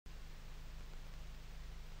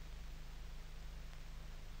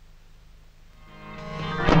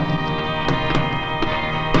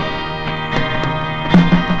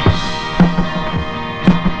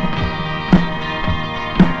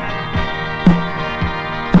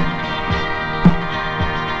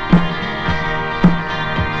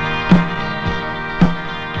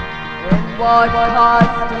what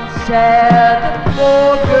cost to share the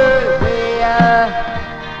poker there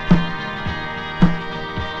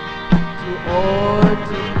to all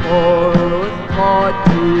tomorrow's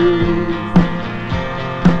parties,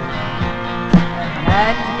 and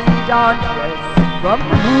hand-me-down dress from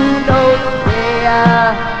who knows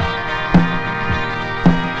where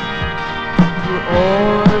to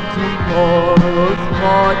all tomorrow's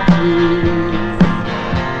parties.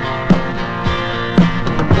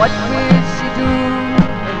 What will she do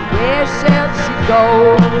and where shall she go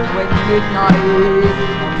when midnight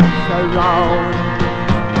comes around?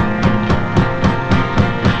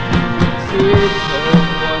 She'll turn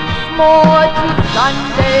once more to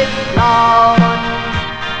Sunday's clown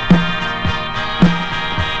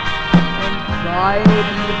and cry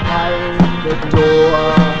behind the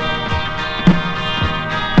door.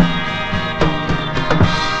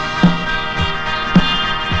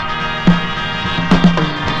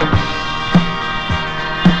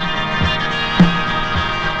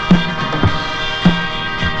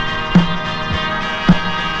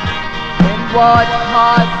 What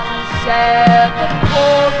cost to share the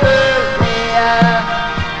poker there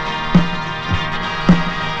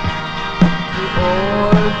to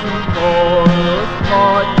all tomorrow's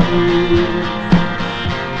parties?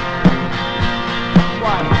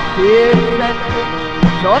 What fears and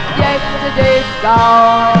dreams of yesterday's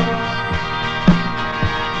gone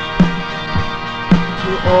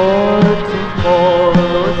to all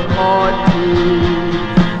tomorrow's parties?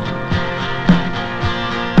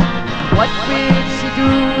 What will she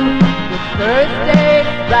do with Thursday's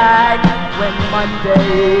back when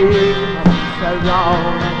Monday comes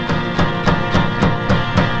around?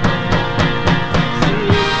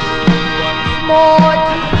 She'll go once more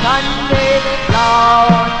to Sunday's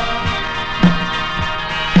clown,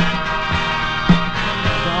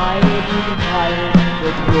 hide behind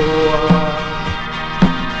the door.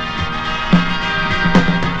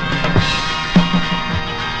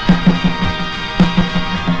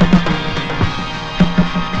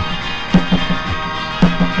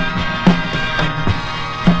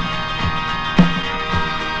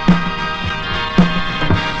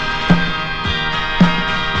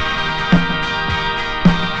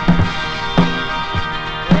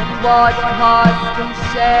 What cost to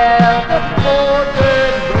share the poker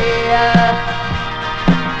there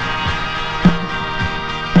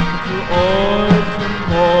to all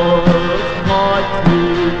tomorrow's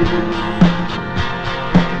parties?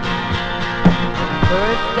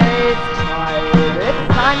 Thursday's child is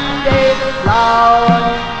Sunday's clown,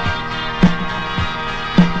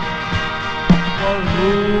 for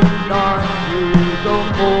whom none will go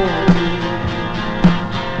more.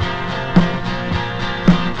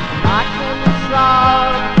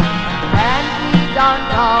 And we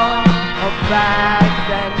downtown of bags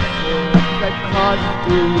and shirts that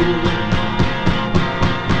costume.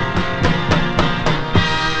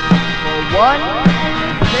 For one